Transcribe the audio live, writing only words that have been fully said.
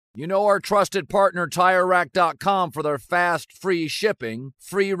You know our trusted partner TireRack.com for their fast, free shipping,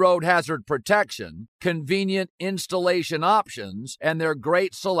 free road hazard protection, convenient installation options, and their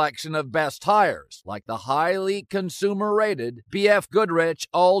great selection of best tires, like the highly consumer-rated BF Goodrich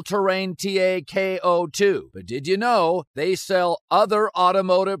All-Terrain TA KO2. But did you know they sell other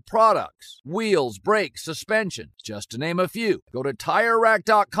automotive products? Wheels, brakes, suspension, just to name a few. Go to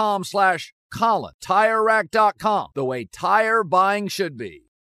TireRack.com/Colin. TireRack.com, the way tire buying should be.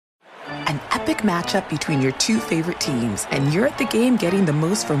 An epic matchup between your two favorite teams, and you're at the game getting the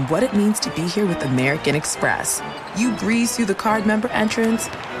most from what it means to be here with American Express. You breeze through the card member entrance,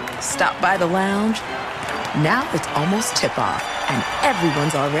 stop by the lounge. Now it's almost tip-off, and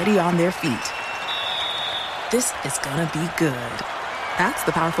everyone's already on their feet. This is gonna be good. That's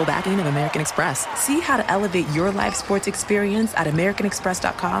the powerful backing of American Express. See how to elevate your live sports experience at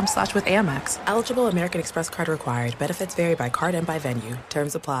americanexpress.com/withAmex. Eligible American Express card required. Benefits vary by card and by venue.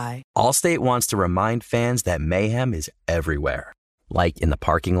 Terms apply. Allstate wants to remind fans that mayhem is everywhere. Like in the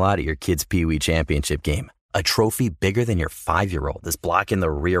parking lot at your kid's Pee Wee Championship game. A trophy bigger than your 5-year-old is blocking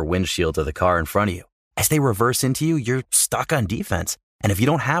the rear windshield of the car in front of you. As they reverse into you, you're stuck on defense. And if you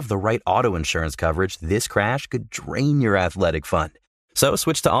don't have the right auto insurance coverage, this crash could drain your athletic fund. So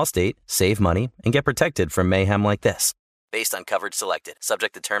switch to Allstate, save money, and get protected from mayhem like this. Based on coverage selected,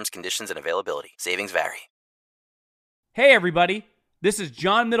 subject to terms, conditions, and availability. Savings vary. Hey everybody, this is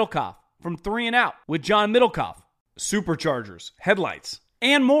John Middlecoff from 3 and Out with John Middlecoff. Superchargers, headlights,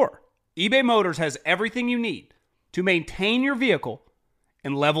 and more. eBay Motors has everything you need to maintain your vehicle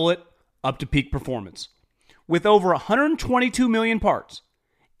and level it up to peak performance. With over 122 million parts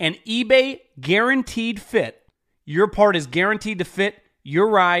and eBay Guaranteed Fit, your part is guaranteed to fit your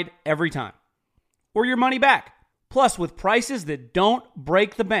ride every time, or your money back. Plus, with prices that don't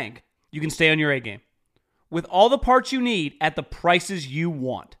break the bank, you can stay on your A game. With all the parts you need at the prices you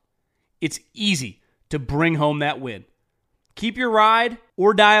want, it's easy to bring home that win. Keep your ride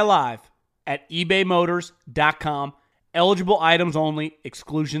or die alive at ebaymotors.com. Eligible items only.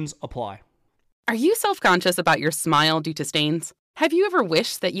 Exclusions apply. Are you self-conscious about your smile due to stains? Have you ever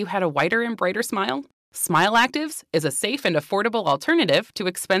wished that you had a whiter and brighter smile? Smile Actives is a safe and affordable alternative to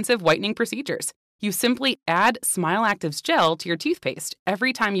expensive whitening procedures. You simply add Smile Actives gel to your toothpaste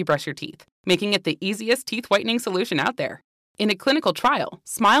every time you brush your teeth, making it the easiest teeth whitening solution out there. In a clinical trial,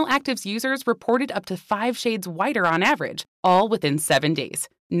 Smile Actives users reported up to 5 shades whiter on average, all within 7 days.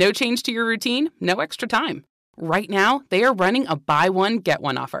 No change to your routine, no extra time. Right now, they are running a buy one, get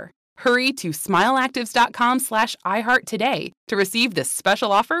one offer. Hurry to smileactives.com/iHeart today to receive this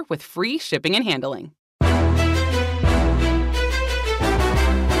special offer with free shipping and handling.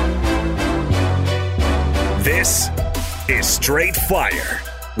 This is Straight Fire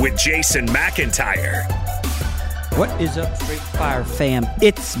with Jason McIntyre. What is up, Straight Fire fam?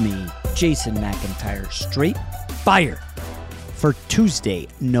 It's me, Jason McIntyre. Straight Fire for Tuesday,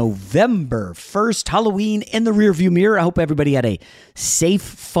 November 1st. Halloween in the rearview mirror. I hope everybody had a safe,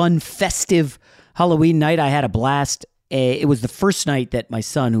 fun, festive Halloween night. I had a blast. It was the first night that my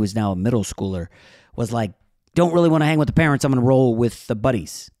son, who is now a middle schooler, was like, don't really want to hang with the parents. I'm going to roll with the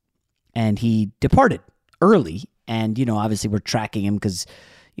buddies. And he departed early. And, you know, obviously we're tracking him because,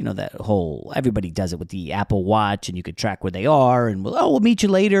 you know, that whole, everybody does it with the Apple Watch and you could track where they are and, we'll meet you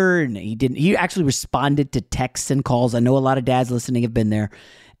later. And he didn't, he actually responded to texts and calls. I know a lot of dads listening have been there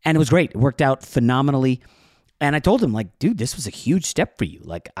and it was great. It worked out phenomenally. And I told him, like, dude, this was a huge step for you.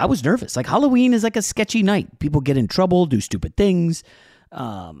 Like, I was nervous. Like, Halloween is like a sketchy night. People get in trouble, do stupid things.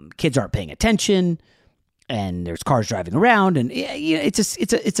 Kids aren't paying attention. And there's cars driving around, and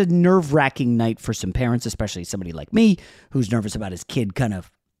it's a nerve-wracking night for some parents, especially somebody like me who's nervous about his kid kind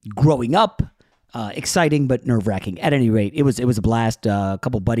of growing up. Exciting, but nerve-wracking. At any rate, it was a blast. A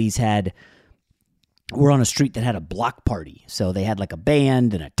couple buddies were on a street that had a block party, so they had like a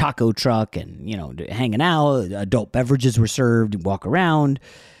band and a taco truck, and hanging out. Adult beverages were served, and walk around.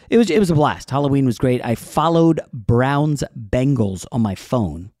 It was a blast. Halloween was great. I followed Browns Bengals on my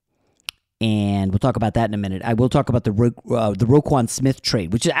phone. And we'll talk about that in a minute. I will talk about the Roquan Smith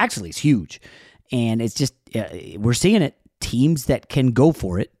trade, which actually is huge. And it's just, we're seeing it. Teams that can go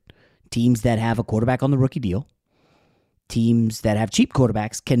for it, teams that have a quarterback on the rookie deal, teams that have cheap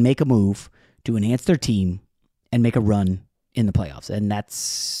quarterbacks can make a move to enhance their team and make a run in the playoffs. And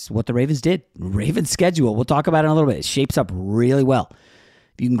that's what the Ravens did. Ravens schedule, we'll talk about it in a little bit. It shapes up really well.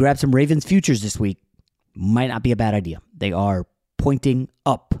 If you can grab some Ravens futures this week, might not be a bad idea. They are pointing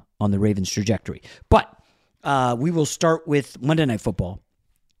up on the Ravens trajectory. But we will start with Monday Night Football.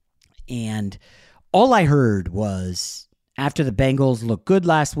 And all I heard was, after the Bengals looked good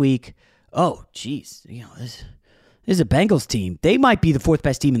last week, oh, geez, This is a Bengals team. They might be the fourth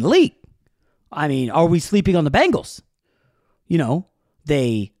best team in the league. I mean, are we sleeping on the Bengals? You know,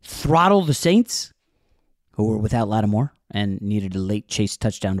 they throttled the Saints, who were without Lattimore and needed a late chase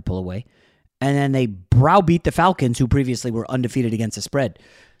touchdown to pull away. And then they browbeat the Falcons, who previously were undefeated against the spread,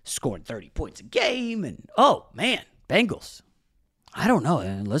 scoring 30 points a game. And, oh, man, Bengals. I don't know.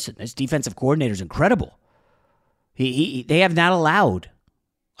 And listen, this defensive coordinator is incredible. They have not allowed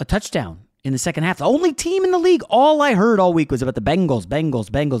a touchdown in the second half. The only team in the league, all I heard all week was about the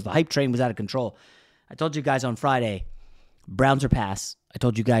Bengals. The hype train was out of control. I told you guys on Friday, Browns are pass. I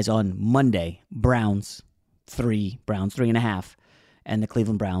told you guys on Monday, Browns 3.5. And the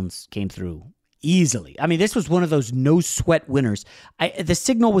Cleveland Browns came through easily. I mean, this was one of those no-sweat winners. The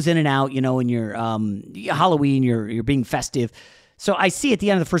signal was in and out, you know, in your Halloween, you're being festive. So I see at the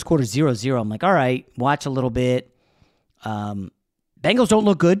end of the first quarter 0-0. I'm like, all right, watch a little bit. Bengals don't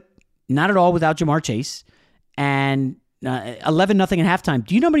look good. Not at all without Jamar Chase. And 11-0 at halftime.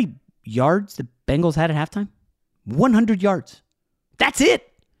 Do you know how many yards the Bengals had at halftime? 100 yards. That's it.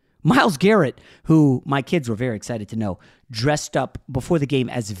 Myles Garrett, who my kids were very excited to know, dressed up before the game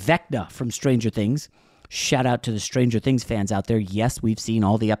as Vecna from Stranger Things. Shout out to the Stranger Things fans out there. Yes, we've seen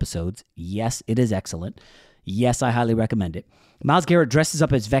all the episodes. Yes, it is excellent. Yes, I highly recommend it. Myles Garrett dresses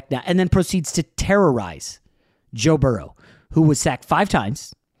up as Vecna and then proceeds to terrorize Joe Burrow, who was sacked 5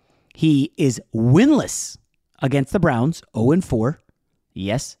 times. He is winless against the Browns, 0-4.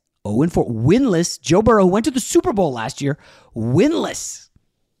 Yes, 0-4. Winless. Joe Burrow went to the Super Bowl last year, winless.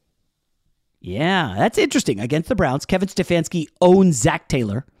 Yeah, that's interesting. Against the Browns, Kevin Stefanski owns Zach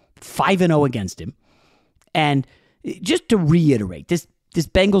Taylor, 5-0 against him. And just to reiterate, this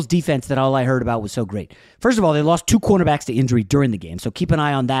Bengals defense that all I heard about was so great. First of all, they lost 2 cornerbacks to injury during the game, so keep an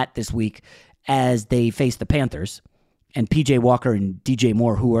eye on that this week as they face the Panthers. And P.J. Walker and DJ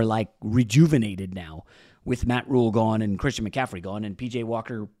Moore, who are like rejuvenated now with Matt Rule gone and Christian McCaffrey gone, and P.J.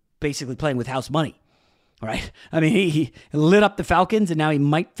 Walker basically playing with house money. Right? I mean, he lit up the Falcons, and now he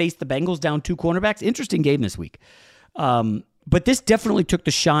might face the Bengals down 2 cornerbacks. Interesting game this week. But this definitely took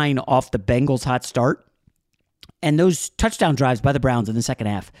the shine off the Bengals' hot start. And those touchdown drives by the Browns in the second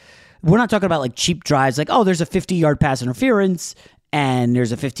half, we're not talking about like cheap drives like, oh, there's a 50-yard pass interference, and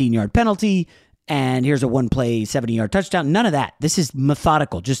there's a 15-yard penalty, and here's a one-play 70-yard touchdown. None of that. This is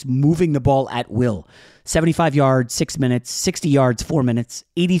methodical, just moving the ball at will. 75 yards, 6 minutes, 60 yards, 4 minutes,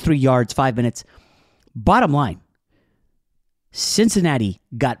 83 yards, 5 minutes. Bottom line, Cincinnati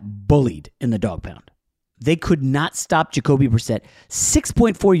got bullied in the dog pound. They could not stop Jacoby Brissett.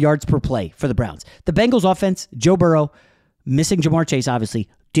 6.4 yards per play for the Browns. The Bengals offense, Joe Burrow, missing Jamar Chase, obviously,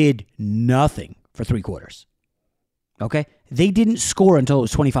 did nothing for 3 quarters. Okay? They didn't score until it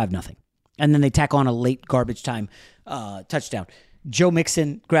was 25-0. And then they tack on a late garbage time touchdown. Joe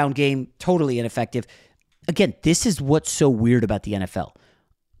Mixon, ground game, totally ineffective. Again, this is what's so weird about the NFL.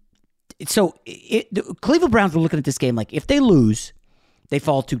 So the Cleveland Browns were looking at this game like if they lose, they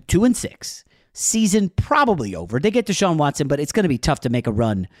fall to 2-6. Season probably over. They get Deshaun Watson, but it's going to be tough to make a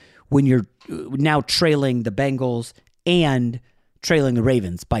run when you're now trailing the Bengals and trailing the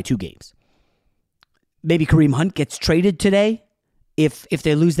Ravens by 2 games. Maybe Kareem Hunt gets traded today if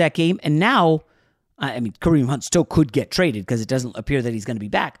they lose that game. And now, I mean, Kareem Hunt still could get traded because it doesn't appear that he's going to be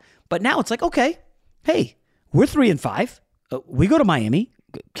back. But now it's like, okay, hey, we're 3-5. We go to Miami.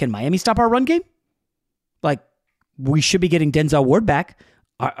 Can Miami stop our run game? Like, we should be getting Denzel Ward back.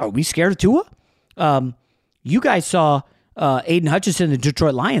 Are we scared of Tua? You guys saw Aiden Hutchinson and the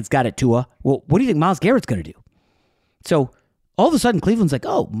Detroit Lions got at Tua. Well, what do you think Myles Garrett's going to do? So all of a sudden, Cleveland's like,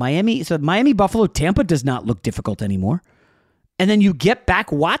 oh, Miami. So Miami, Buffalo, Tampa does not look difficult anymore. And then you get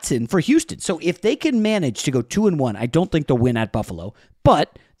back Watson for Houston. So if they can manage to go 2-1, I don't think they'll win at Buffalo,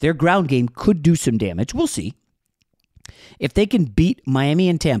 but their ground game could do some damage. We'll see. If they can beat Miami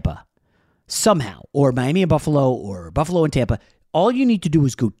and Tampa somehow, or Miami and Buffalo, or Buffalo and Tampa, all you need to do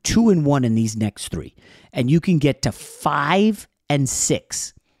is go 2-1 in these next 3. And you can get to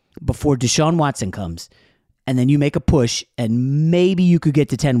 5-6 before Deshaun Watson comes. And then you make a push, and maybe you could get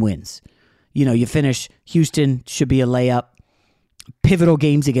to 10 wins. You know, you finish Houston, should be a layup. Pivotal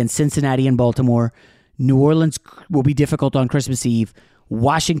games against Cincinnati and Baltimore. New Orleans will be difficult on Christmas Eve.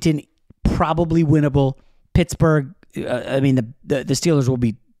 Washington, probably winnable. Pittsburgh, the Steelers will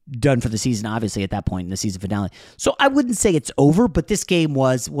be done for the season, obviously, at that point in the season finale. So I wouldn't say it's over, but this game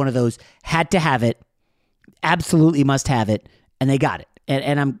was one of those had to have it, absolutely must have it, and they got it.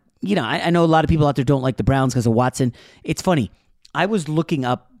 And I'm, I know a lot of people out there don't like the Browns because of Watson. It's funny. I was looking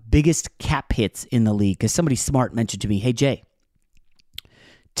up biggest cap hits in the league because somebody smart mentioned to me, hey, Jay,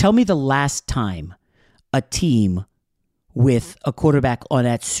 tell me the last time a team with a quarterback on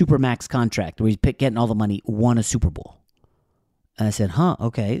that Supermax contract where he's getting all the money, won a Super Bowl. And I said,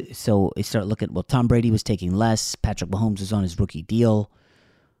 okay. So I start looking, well, Tom Brady was taking less. Patrick Mahomes was on his rookie deal.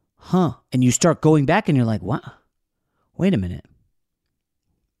 And you start going back and you're like, wow, wait a minute.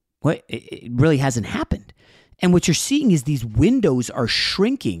 What? It really hasn't happened. And what you're seeing is these windows are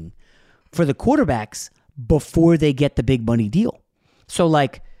shrinking for the quarterbacks before they get the big money deal. So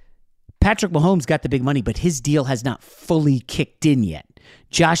like Patrick Mahomes got the big money, but his deal has not fully kicked in yet.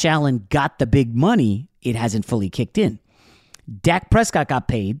 Josh Allen got the big money. It hasn't fully kicked in. Dak Prescott got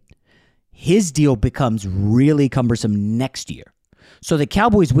paid. His deal becomes really cumbersome next year. So the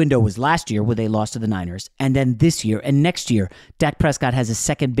Cowboys window was last year where they lost to the Niners, and then this year and next year, Dak Prescott has the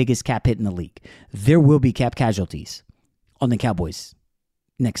second biggest cap hit in the league. There will be cap casualties on the Cowboys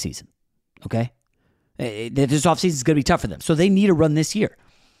next season, okay? This offseason is going to be tough for them. So they need a run this year.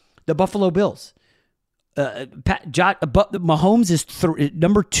 The Buffalo Bills. Mahomes is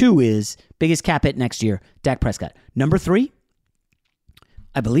number 2 is biggest cap hit next year, Dak Prescott. Number 3,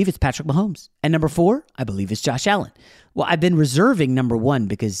 I believe it's Patrick Mahomes. And number 4, I believe it's Josh Allen. Well, I've been reserving number 1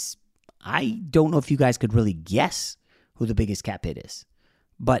 because I don't know if you guys could really guess who the biggest cap hit is.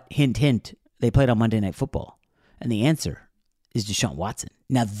 But hint, hint, they played on Monday Night Football. And the answer is Deshaun Watson.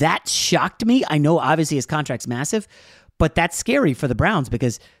 Now, that shocked me. I know, obviously, his contract's massive, but that's scary for the Browns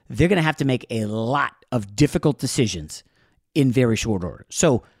because they're going to have to make a lot of difficult decisions in very short order.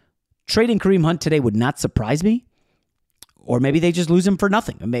 So trading Kareem Hunt today would not surprise me. Or maybe they just lose him for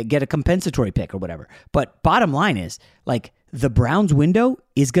nothing and may get a compensatory pick or whatever. But bottom line is, like, the Browns window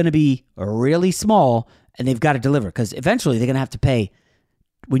is going to be really small, and they've got to deliver because eventually they're going to have to pay.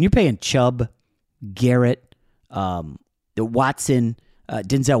 When you're paying Chubb, Garrett, Watson,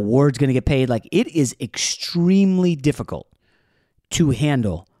 Denzel Ward's going to get paid. Like, it is extremely difficult to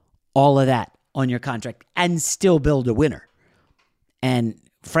handle all of that on your contract and still build a winner. And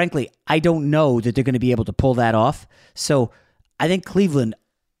frankly, I don't know that they're going to be able to pull that off. So I think Cleveland,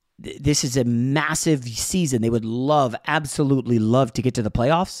 this is a massive season. They would absolutely love to get to the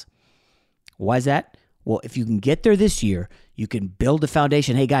playoffs. Why is that? Well, if you can get there this year, you can build a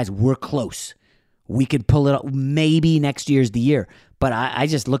foundation. Hey, guys, we're close. We could pull it up. Maybe next year's the year. But I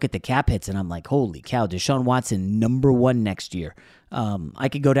just look at the cap hits and I'm like, holy cow, Deshaun Watson, number 1 next year. I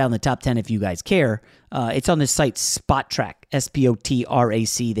could go down the top 10 if you guys care. It's on this site, SpotTrack,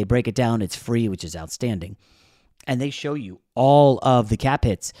 SPOTRAC. They break it down. It's free, which is outstanding. And they show you all of the cap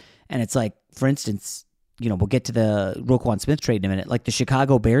hits. And it's like, for instance, we'll get to the Roquan Smith trade in a minute. Like the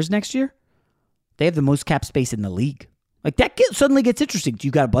Chicago Bears next year, they have the most cap space in the league. Like that suddenly gets interesting.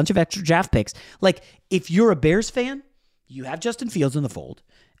 You got a bunch of extra draft picks. Like if you're a Bears fan, you have Justin Fields in the fold.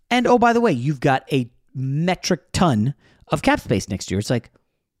 And oh, by the way, you've got a metric ton of cap space next year. It's like,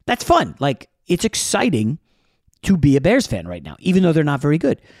 that's fun. Like it's exciting to be a Bears fan right now, even though they're not very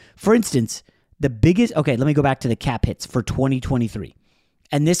good. For instance, let me go back to the cap hits for 2023.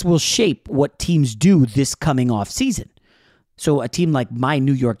 And this will shape what teams do this coming off season. So a team like my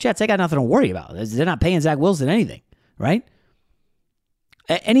New York Jets, they got nothing to worry about. They're not paying Zach Wilson anything, right?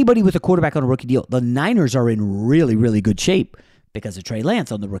 Anybody with a quarterback on a rookie deal, the Niners are in really, really good shape because of Trey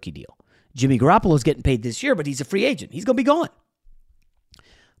Lance on the rookie deal. Jimmy Garoppolo's getting paid this year, but he's a free agent. He's going to be gone.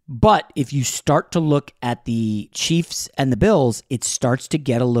 But if you start to look at the Chiefs and the Bills, it starts to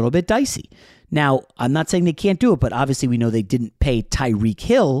get a little bit dicey. Now, I'm not saying they can't do it, but obviously we know they didn't pay Tyreek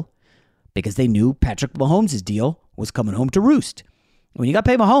Hill because they knew Patrick Mahomes' deal was coming home to roost. When you got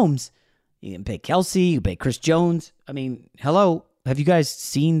to pay Mahomes, you can pay Kelsey, you pay Chris Jones. I mean, hello. Have you guys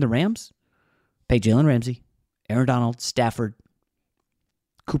seen the Rams? Pay Jalen Ramsey, Aaron Donald, Stafford,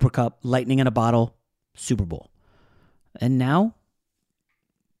 Cooper Kupp, lightning in a bottle, Super Bowl. And now,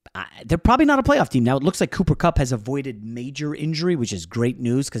 they're probably not a playoff team. Now, it looks like Cooper Kupp has avoided major injury, which is great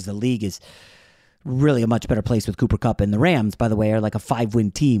news because the league is really a much better place with Cooper Kupp. And the Rams, by the way, are like a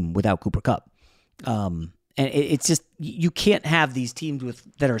 5-win team without Cooper Kupp. And it's just, you can't have these teams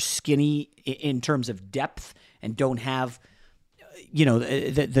that are skinny in terms of depth and don't have,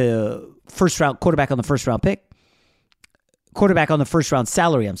 the first round quarterback on the first round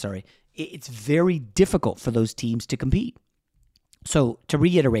salary. I'm sorry. It's very difficult for those teams to compete. So to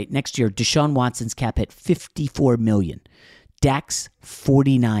reiterate, next year, Deshaun Watson's cap hit $54 million. Dak's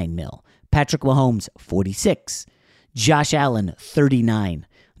 $49 million. Patrick Mahomes, $46 million. Josh Allen, $39 million.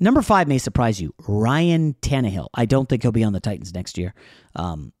 Number 5 may surprise you. Ryan Tannehill. I don't think he'll be on the Titans next year.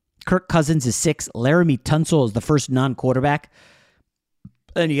 Kirk Cousins is $6 million. Laramie Tunsil is the first non-quarterback.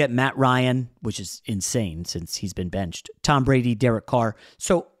 Then you get Matt Ryan, which is insane since he's been benched. Tom Brady, Derek Carr.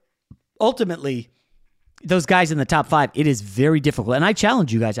 So ultimately, those guys in the top 5, it is very difficult. And I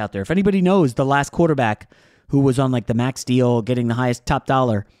challenge you guys out there. If anybody knows the last quarterback who was on like the max deal, getting the highest top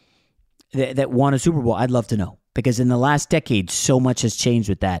dollar, that won a Super Bowl? I'd love to know, because in the last decade, so much has changed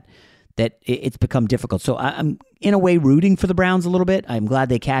with that it's become difficult. So I'm in a way rooting for the Browns a little bit. I'm glad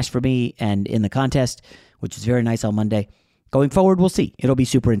they cashed for me and in the contest, which is very nice on Monday. Going forward, we'll see. It'll be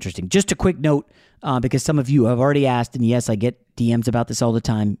super interesting. Just a quick note, because some of you have already asked, and yes, I get DMs about this all the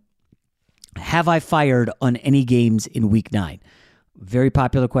time. Have I fired on any games in Week 9? Very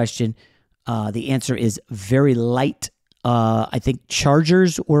popular question. The answer is very light. I think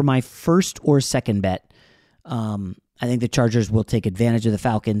Chargers were my first or second bet. I think the Chargers will take advantage of the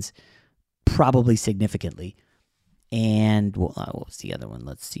Falcons, probably significantly. And what was the other one?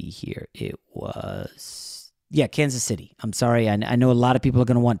 Let's see here. It was, Kansas City. I'm sorry. I know a lot of people are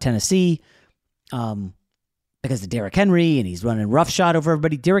going to want Tennessee because of Derrick Henry, and he's running roughshod over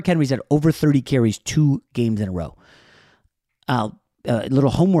everybody. Derrick Henry's had over 30 carries 2 games in a row. A little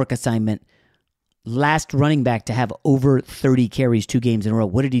homework assignment. Last running back to have over 30 carries 2 games in a row.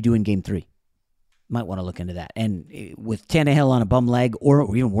 What did he do in game 3? Might want to look into that. And with Tannehill on a bum leg,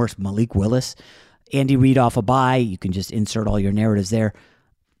 or even worse, Malik Willis, Andy Reid off a bye, you can just insert all your narratives there.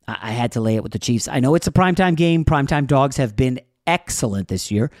 I had to lay it with the Chiefs. I know it's a primetime game. Primetime dogs have been excellent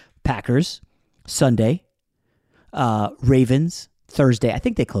this year. Packers, Sunday. Ravens, Thursday. I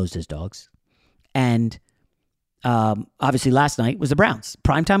think they closed as dogs. And obviously last night was the Browns.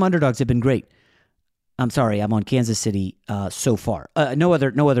 Primetime underdogs have been great. I'm sorry, I'm on Kansas City so far. No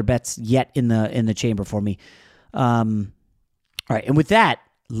other bets yet in the chamber for me. All right, and with that,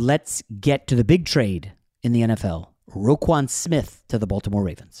 let's get to the big trade in the NFL. Roquan Smith to the Baltimore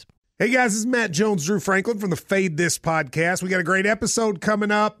Ravens. Hey guys, this is Matt Jones, Drew Franklin from the Fade This podcast. We got a great episode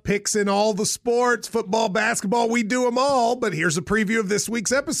coming up. Picks in all the sports, football, basketball, we do them all. But here's a preview of this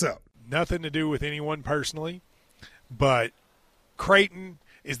week's episode. Nothing to do with anyone personally, but Creighton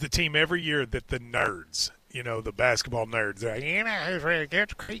is the team every year that the nerds, the basketball nerds, they're like, who's really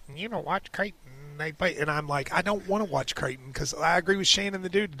good? Creighton, watch Creighton. They play. And I'm like, I don't want to watch Creighton because I agree with Shannon the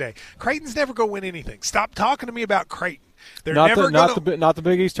dude today. Creighton's never going to win anything. Stop talking to me about Creighton. They're not the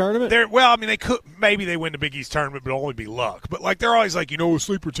Big East tournament. They could, maybe they win the Big East tournament, but it'll only be luck. But they're always like, a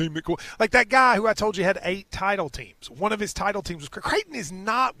sleeper team that like that guy who I told you had 8 title teams. One of his title teams was Creighton is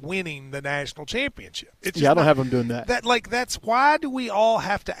not winning the national championship. I don't have them doing that. That's why do we all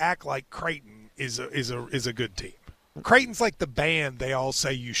have to act like Creighton is a good team? Creighton's like the band they all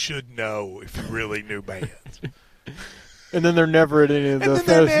say you should know if you really knew bands. And then they're never at any of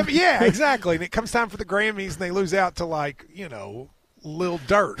the yeah, exactly. And it comes time for the Grammys, and they lose out to, Lil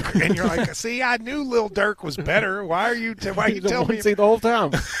Durk. And you're like, see, I knew Lil Durk was better. Why are you telling me? See the whole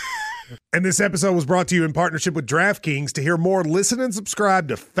time. And this episode was brought to you in partnership with DraftKings. To hear more, listen and subscribe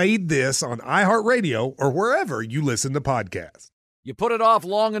to Fade This on iHeartRadio or wherever you listen to podcasts. You put it off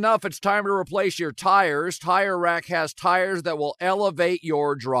long enough, it's time to replace your tires. Tire Rack has tires that will elevate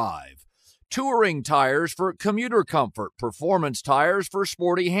your drive. Touring tires for commuter comfort, performance tires for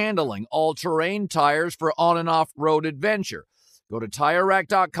sporty handling, all-terrain tires for on- and off-road adventure. Go to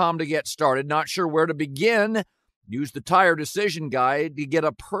TireRack.com to get started. Not sure where to begin? Use the Tire Decision Guide to get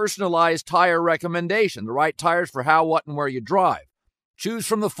a personalized tire recommendation, the right tires for how, what, and where you drive. Choose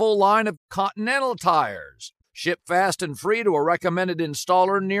from the full line of Continental tires. Ship fast and free to a recommended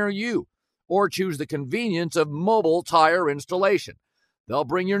installer near you. Or choose the convenience of mobile tire installation. They'll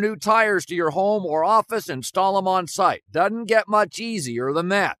bring your new tires to your home or office, install them on site. Doesn't get much easier than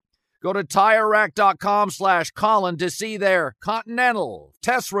that. Go to TireRack.com/Colin to see their Continental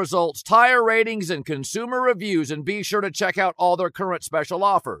test results, tire ratings, and consumer reviews, and be sure to check out all their current special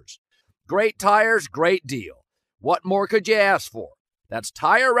offers. Great tires, great deal. What more could you ask for? That's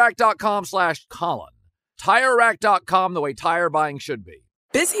TireRack.com/Colin. TireRack.com, the way tire buying should be.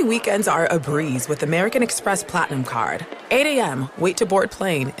 Busy weekends are a breeze with American Express Platinum Card. 8 a.m., wait to board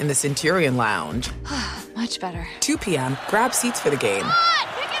plane in the Centurion Lounge. Much better. 2 p.m., grab seats for the game.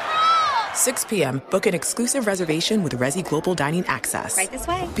 6 p.m., book an exclusive reservation with Resi Global Dining Access. Right this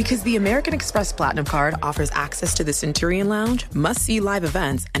way. Because the American Express Platinum Card offers access to the Centurion Lounge, must-see live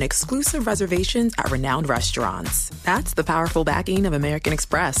events, and exclusive reservations at renowned restaurants. That's the powerful backing of American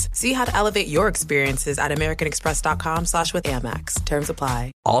Express. See how to elevate your experiences at americanexpress.com/withAmex. Terms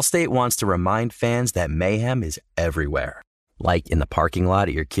apply. Allstate wants to remind fans that mayhem is everywhere. Like in the parking lot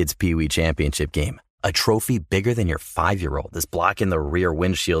at your kid's Pee Wee Championship game. A trophy bigger than your 5-year-old is blocking the rear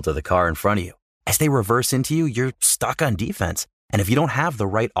windshield of the car in front of you. As they reverse into you, you're stuck on defense. And if you don't have the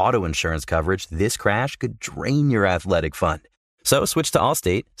right auto insurance coverage, this crash could drain your athletic fund. So switch to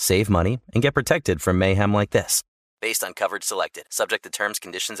Allstate, save money, and get protected from mayhem like this. Based on coverage selected, subject to terms,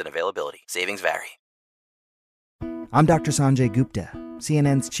 conditions, and availability. Savings vary. I'm Dr. Sanjay Gupta,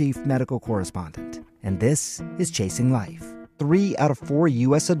 CNN's chief medical correspondent. and this is Chasing Life. 3 out of 4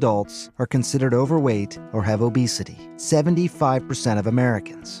 U.S. adults are considered overweight or have obesity. 75% of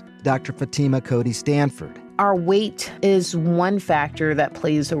Americans. Dr. Fatima Cody Stanford. Our weight is one factor that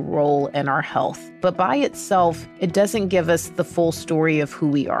plays a role in our health, but by itself, it doesn't give us the full story of who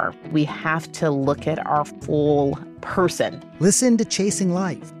we are. We have to look at our full person. Listen to Chasing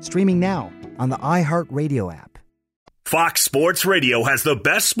Life, streaming now on the iHeartRadio app. Fox Sports Radio has the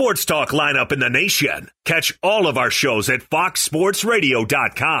best sports talk lineup in the nation. Catch all of our shows at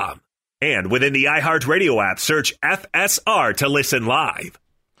foxsportsradio.com. And within the iHeartRadio app, search FSR to listen live.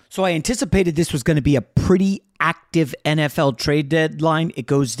 So I anticipated this was going to be a pretty active NFL trade deadline. It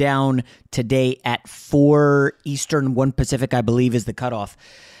goes down today at 4 Eastern, 1 Pacific, I believe, is the cutoff.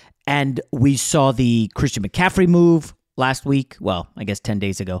 And we saw the Christian McCaffrey move last week. Well, I guess 10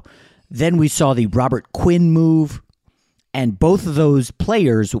 days ago. Then we saw the Robert Quinn move. And both of those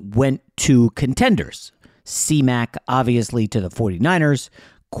players went to contenders. C-Mac, obviously, to the 49ers.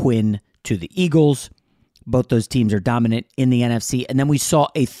 Quinn to the Eagles. Both those teams are dominant in the NFC. And then we saw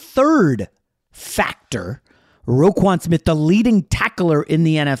a third factor. Roquan Smith, the leading tackler in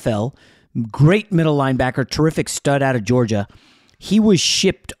the NFL. Great middle linebacker. Terrific stud out of Georgia. He was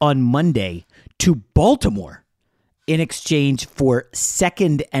shipped on Monday to Baltimore in exchange for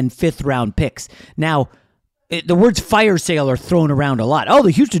 2nd and 5th round picks. Now, the words fire sale are thrown around a lot. Oh,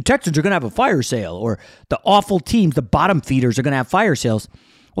 the Houston Texans are going to have a fire sale. Or the awful teams, the bottom feeders, are going to have fire sales.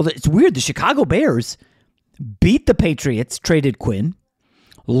 Well, it's weird. The Chicago Bears beat the Patriots, traded Quinn,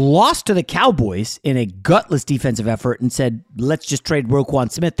 lost to the Cowboys in a gutless defensive effort, and said, let's just trade Roquan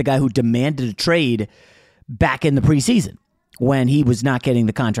Smith, the guy who demanded a trade back in the preseason when he was not getting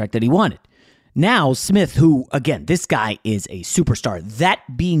the contract that he wanted. Now, Smith, who, again, this guy is a superstar. That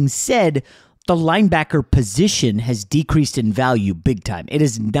being said, the linebacker position has decreased in value big time. It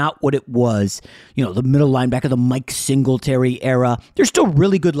is not what it was, the middle linebacker, the Mike Singletary era. There's still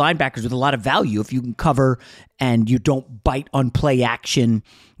really good linebackers with a lot of value if you can cover and you don't bite on play action.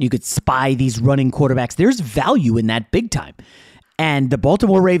 You could spy these running quarterbacks. There's value in that big time. And the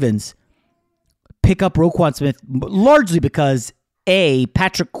Baltimore Ravens pick up Roquan Smith largely because,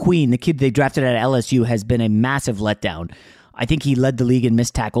 Patrick Queen, the kid they drafted at LSU, has been a massive letdown. I think he led the league in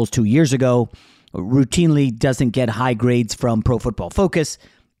missed tackles 2 years ago, routinely doesn't get high grades from Pro Football Focus.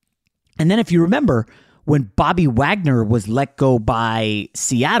 And then if you remember, when Bobby Wagner was let go by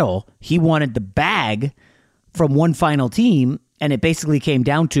Seattle, he wanted the bag from one final team, and it basically came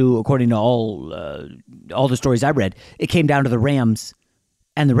down to, according to all the stories I read, it came down to the Rams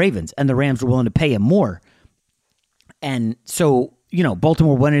and the Ravens, and the Rams were willing to pay him more. And so,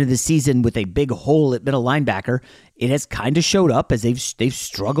 Baltimore went into the season with a big hole at middle linebacker. It has kind of showed up as they've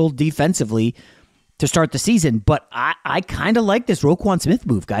struggled defensively to start the season. But I kind of like this Roquan Smith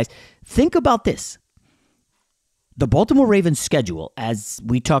move, guys. Think about this. The Baltimore Ravens schedule, as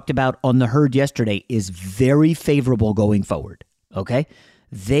we talked about on the herd yesterday, is very favorable going forward. Okay?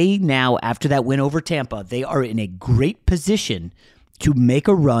 They now, after that win over Tampa, they are in a great position to make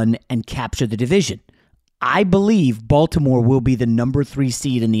a run and capture the division. I believe Baltimore will be the number 3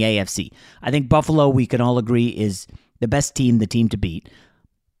 seed in the AFC. I think Buffalo, we can all agree, is the best team, the team to beat.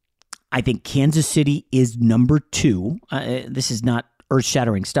 I think Kansas City is number 2. This is not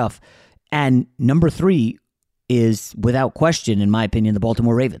earth-shattering stuff. And number 3 is, without question, in my opinion, the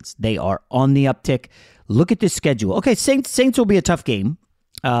Baltimore Ravens. They are on the uptick. Look at this schedule. Okay, Saints will be a tough game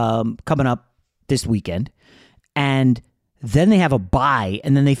coming up this weekend. And then they have a bye,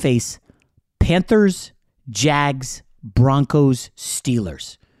 and then they face Panthers, Jags, Broncos,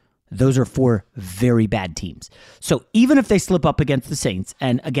 Steelers. Those are 4 very bad teams. So even if they slip up against the Saints,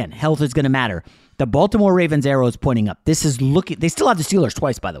 and again, health is going to matter, the Baltimore Ravens arrow is pointing up. This is looking. They still have the Steelers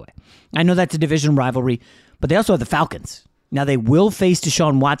twice, by the way. I know that's a division rivalry, but they also have the Falcons. Now, they will face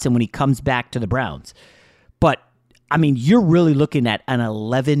Deshaun Watson when he comes back to the Browns. But, you're really looking at an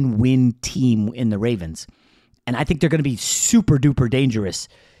 11-win team in the Ravens. And I think they're going to be super duper dangerous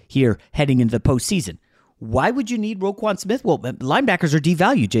here heading into the postseason. Why would you need Roquan Smith? Well, linebackers are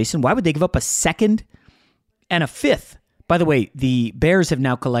devalued, Jason. Why would they give up a 2nd and a 5th? By the way, the Bears have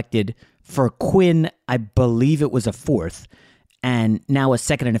now collected for Quinn, I believe it was a 4th, and now a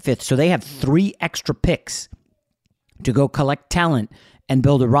 2nd and a 5th. So they have 3 extra picks to go collect talent and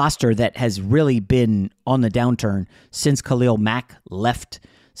build a roster that has really been on the downturn since Khalil Mack left,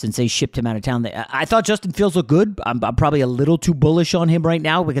 since they shipped him out of town. I thought Justin Fields looked good. I'm probably a little too bullish on him right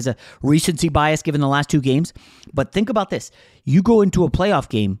now because of recency bias given the last 2 games. But think about this. You go into a playoff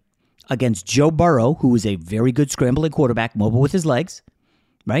game against Joe Burrow, who is a very good scrambling quarterback, mobile with his legs,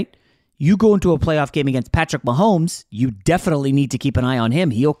 right? You go into a playoff game against Patrick Mahomes, you definitely need to keep an eye on him.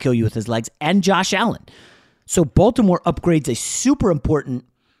 He'll kill you with his legs, and Josh Allen. So Baltimore upgrades a super important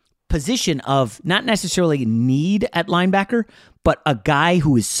position of not necessarily need at linebacker, but a guy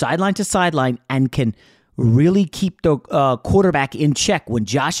who is sideline to sideline and can really keep the quarterback in check. When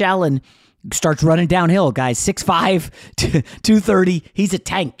Josh Allen starts running downhill, guys, 6'5", 230, he's a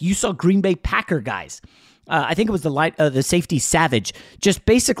tank. You saw Green Bay Packer guys. I think it was the safety Savage, just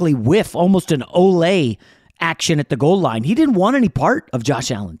basically whiff almost an Olay action at the goal line. He didn't want any part of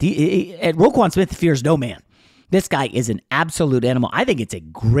Josh Allen. Roquan Smith fears no man. This guy is an absolute animal. I think it's a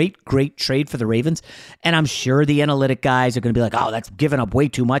great, great trade for the Ravens. And I'm sure the analytic guys are going to be like, oh, that's giving up way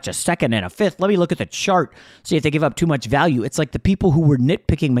too much, a second and a fifth. Let me look at the chart, see if they give up too much value. It's like the people who were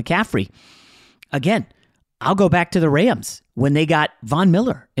nitpicking McCaffrey. Again, I'll go back to the Rams when they got Von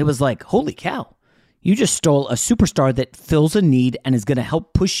Miller. It was like, holy cow. You just stole a superstar that fills a need and is going to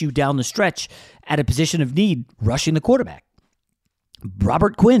help push you down the stretch at a position of need, rushing the quarterback.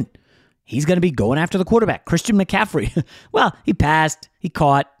 Robert Quinn, he's going to be going after the quarterback. Christian McCaffrey, well, he passed, he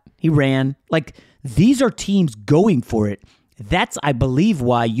caught, he ran. Like, these are teams going for it. That's, I believe,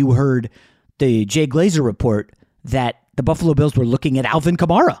 why you heard the Jay Glazer report that the Buffalo Bills were looking at Alvin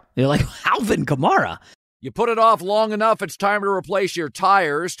Kamara. They're like, Alvin Kamara? You put it off long enough, it's time to replace your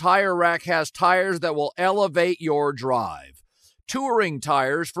tires. Tire Rack has tires that will elevate your drive. Touring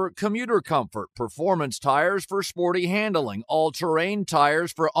tires for commuter comfort, performance tires for sporty handling, all-terrain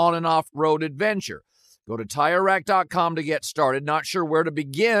tires for on- and off-road adventure. Go to TireRack.com to get started. Not sure where to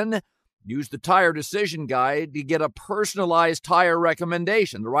begin? Use the Tire Decision Guide to get a personalized tire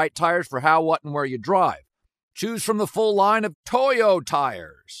recommendation, the right tires for how, what, and where you drive. Choose from the full line of Toyo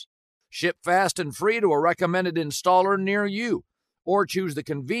tires. Ship fast and free to a recommended installer near you, or choose the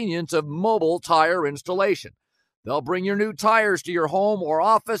convenience of mobile tire installation. They'll bring your new tires to your home or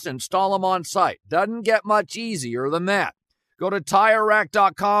office, install them on site. Doesn't get much easier than that. Go to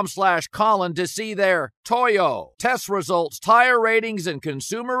TireRack.com/Colin to see their Toyo test results, tire ratings, and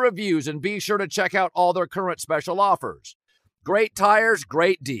consumer reviews, and be sure to check out all their current special offers. Great tires,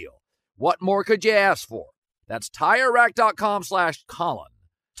 great deal. What more could you ask for? That's TireRack.com/Colin.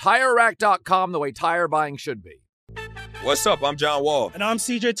 TireRack.com, the way tire buying should be. What's up? I'm John Wall. And I'm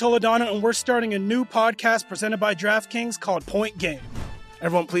CJ Toledano, and we're starting a new podcast presented by DraftKings called Point Game.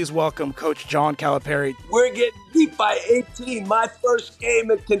 Everyone, please welcome Coach John Calipari. We're getting beat by 18. My first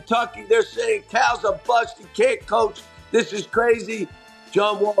game in Kentucky, they're saying Cal's a bust. He can't coach. This is crazy.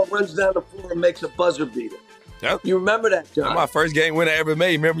 John Wall runs down the floor and makes a buzzer beater. Yep. You remember that, John? That's my first game winner I ever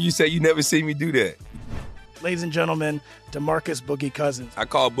made. Remember you said you never see me do that. Ladies and gentlemen, DeMarcus Boogie Cousins. I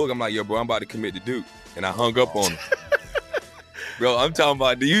called Boog. I'm like, yo, bro, I'm about to commit to Duke. And I hung up on him. Bro, I'm talking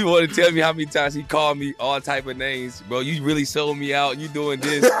about, do you want to tell me how many times he called me all type of names? Bro, you really sold me out. You doing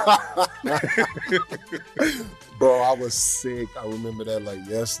this. Bro, I was sick. I remember that like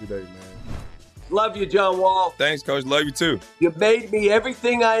yesterday, man. Love you, John Wall. Thanks, Coach. Love you, too. You made me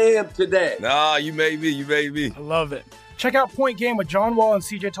everything I am today. Nah, you made me. You made me. I love it. Check out Point Game with John Wall and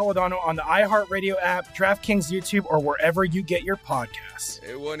CJ Toledano on the iHeartRadio app, DraftKings YouTube, or wherever you get your podcasts.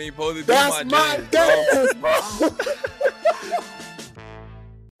 It wasn't even supposed to be That's my dance, bro.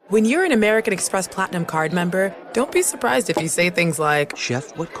 When you're an American Express Platinum card member, don't be surprised if you say things like,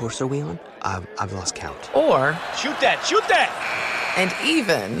 Chef, what course are we on? I've lost count. Or, Shoot that! Shoot that! and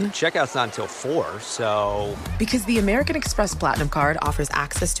even, Checkout's not until 4, so... Because the American Express Platinum Card offers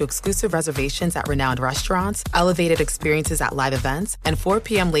access to exclusive reservations at renowned restaurants, elevated experiences at live events, and 4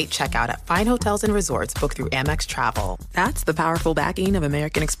 p.m. late checkout at fine hotels and resorts booked through Amex Travel. That's the powerful backing of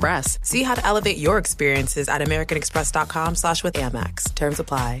American Express. See how to elevate your experiences at americanexpress.com/withAmex. Terms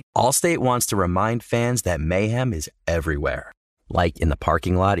apply. Allstate wants to remind fans that mayhem is everywhere. Like in the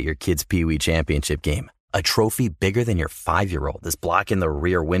parking lot at your kid's Pee Wee Championship game. A trophy bigger than your 5-year-old is blocking the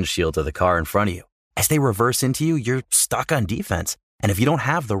rear windshield of the car in front of you. As they reverse into you, you're stuck on defense. And if you don't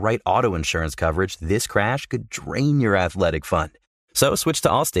have the right auto insurance coverage, this crash could drain your athletic fund. So switch to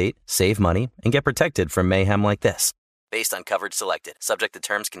Allstate, save money, and get protected from mayhem like this. Based on coverage selected, subject to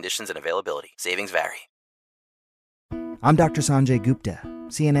terms, conditions, and availability. Savings vary. I'm Dr. Sanjay Gupta,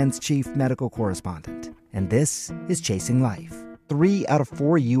 CNN's chief medical correspondent. And this is Chasing Life. 3 out of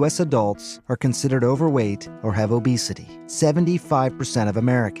 4 U.S. adults are considered overweight or have obesity. 75% of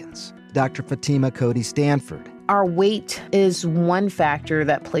Americans. Dr. Fatima Cody Stanford. Our weight is one factor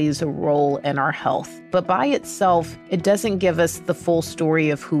that plays a role in our health, but by itself, it doesn't give us the full story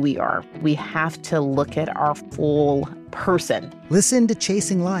of who we are. We have to look at our full person. Listen to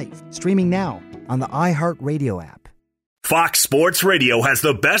Chasing Life, streaming now on the iHeartRadio app. Fox Sports Radio has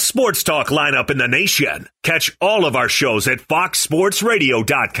the best sports talk lineup in the nation. Catch all of our shows at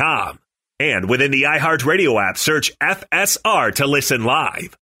foxsportsradio.com. And within the iHeartRadio app, search FSR to listen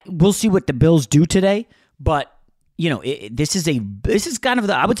live. We'll see what the Bills do today, but you know, this is kind of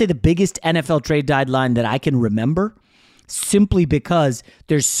I would say the biggest NFL trade deadline that I can remember, simply because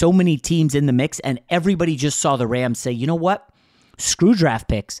there's so many teams in the mix, and everybody just saw the Rams say, you know what, screw draft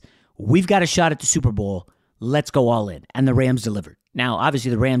picks, we've got a shot at the Super Bowl, let's go all in, and the Rams delivered. Now,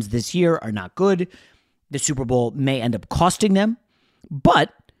 obviously, the Rams this year are not good. The Super Bowl may end up costing them,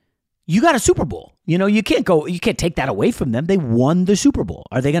 but you got a Super Bowl. You know, you can't take that away from them. They won the Super Bowl.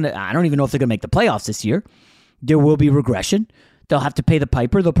 Are they gonna? I don't even know if they're gonna make the playoffs this year. There will be regression. They'll have to pay the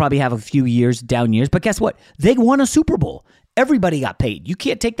piper. They'll probably have a few down years. But guess what? They won a Super Bowl. Everybody got paid. You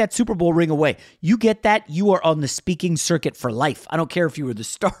can't take that Super Bowl ring away. You get that, you are on the speaking circuit for life. I don't care if you were the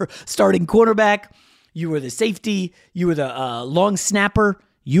starting quarterback, you were the safety, you were the long snapper.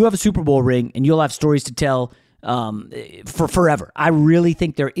 You have a Super Bowl ring, and you'll have stories to tell for forever. I really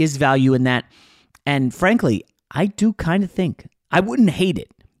think there is value in that. And frankly, I do kind of think I wouldn't hate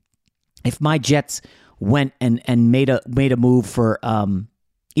it if my Jets went and made a move for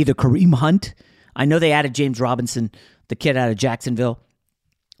either Kareem Hunt. I know they added James Robinson, the kid out of Jacksonville,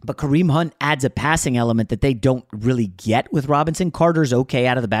 but Kareem Hunt adds a passing element that they don't really get with Robinson. Carter's okay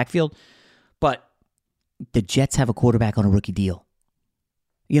out of the backfield, but the Jets have a quarterback on a rookie deal.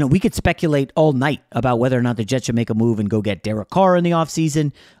 You know, we could speculate all night about whether or not the Jets should make a move and go get Derek Carr in the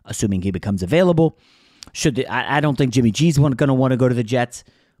offseason, assuming he becomes available. I don't think Jimmy G's going to want to go to the Jets,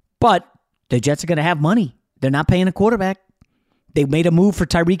 but the Jets are going to have money. They're not paying a quarterback. They made a move for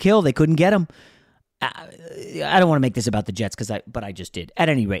Tyreek Hill. They couldn't get him. I don't want to make this about the Jets, but I just did. At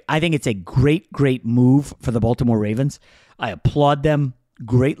any rate, I think it's a great, great move for the Baltimore Ravens. I applaud them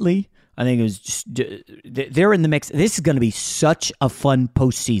greatly. I think it was just, they're in the mix. This is going to be such a fun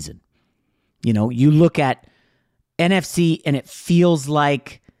postseason. You know, you look at NFC and it feels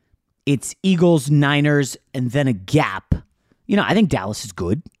like it's Eagles, Niners, and then a gap. You know, I think Dallas is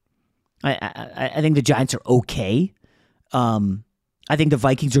good. I think the Giants are okay. I think the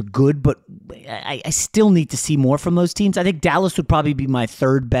Vikings are good, but I still need to see more from those teams. I think Dallas would probably be my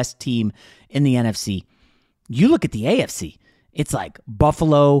third best team in the NFC. You look at the AFC, it's like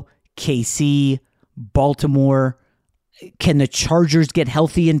Buffalo, KC, Baltimore. Can the Chargers get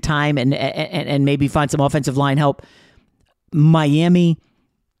healthy in time and maybe find some offensive line help? Miami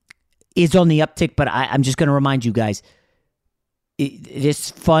is on the uptick, but I'm just going to remind you guys,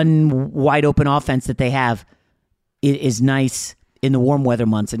 this fun, wide open offense that they have is nice in the warm weather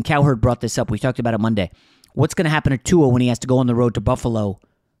months. And Cowherd brought this up. We talked about it Monday. What's going to happen to Tua when he has to go on the road to Buffalo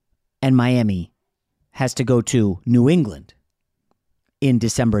and Miami has to go to New England in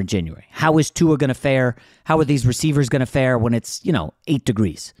December and January? How is Tua going to fare? How are these receivers going to fare when it's, 8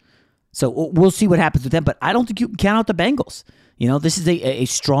 degrees? So we'll see what happens with them, but I don't think you can count out the Bengals. This is a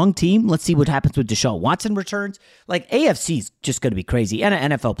strong team. Let's see what happens with Deshaun Watson returns. Like, AFC is just going to be crazy. And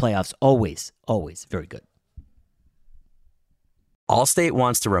NFL playoffs, always, always very good. Allstate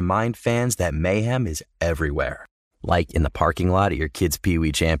wants to remind fans that mayhem is everywhere. Like in the parking lot at your kid's Pee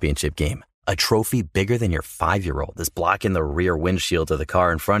Wee Championship game. A trophy bigger than your 5-year-old is blocking the rear windshield of the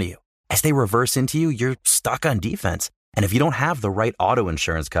car in front of you. As they reverse into you, you're stuck on defense. And if you don't have the right auto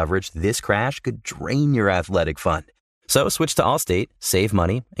insurance coverage, this crash could drain your athletic fund. So switch to Allstate, save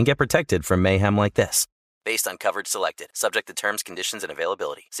money, and get protected from mayhem like this. Based on coverage selected, subject to terms, conditions, and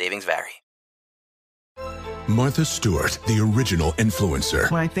availability. Savings vary. Martha Stewart, the original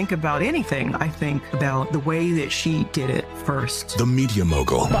influencer. When I think about anything, I think about the way that she did it first. The media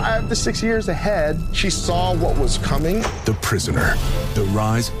mogul. 5 to 6 years ahead, she saw what was coming. The prisoner. The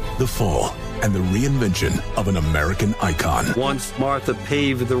rise, the fall, and the reinvention of an American icon. Once Martha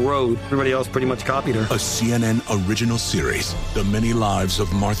paved the road, everybody else pretty much copied her. A CNN original series, The Many Lives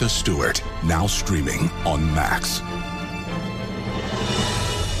of Martha Stewart, now streaming on Max.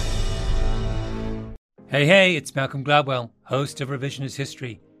 Hey, it's Malcolm Gladwell, host of Revisionist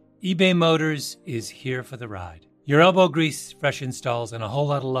History. eBay Motors is here for the ride. Your elbow grease, fresh installs, and a whole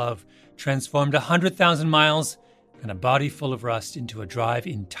lot of love transformed 100,000 miles and a body full of rust into a drive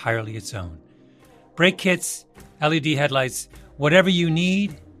entirely its own. Brake kits, LED headlights, whatever you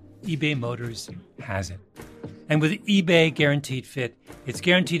need, eBay Motors has it. And with eBay Guaranteed Fit, it's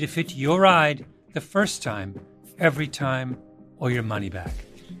guaranteed to fit your ride the first time, every time, or your money back.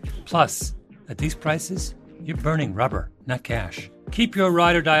 Plus, at these prices, you're burning rubber, not cash. Keep your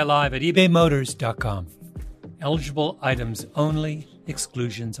ride or die alive at ebaymotors.com. Eligible items only.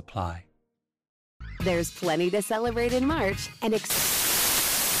 Exclusions apply. There's plenty to celebrate in March and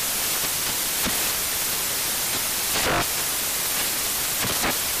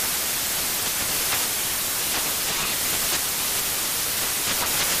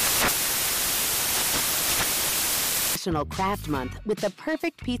National Craft Month with the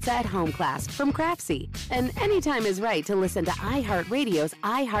perfect pizza at home class from Craftsy. And anytime is right to listen to iHeartRadio's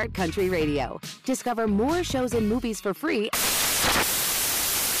iHeartCountry Radio. Discover more shows and movies for free.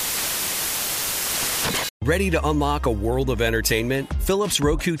 Ready to unlock a world of entertainment? Philips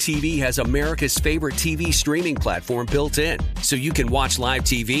Roku TV has America's favorite TV streaming platform built in, so you can watch live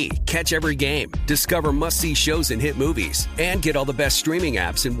TV, catch every game, discover must-see shows and hit movies, and get all the best streaming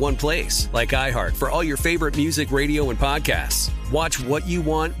apps in one place, like iHeart for all your favorite music, radio, and podcasts. Watch what you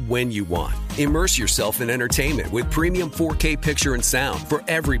want, when you want. Immerse yourself in entertainment with premium 4K picture and sound for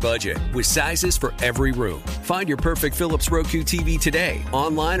every budget, with sizes for every room. Find your perfect Philips Roku TV today,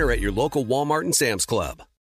 online or at your local Walmart and Sam's Club.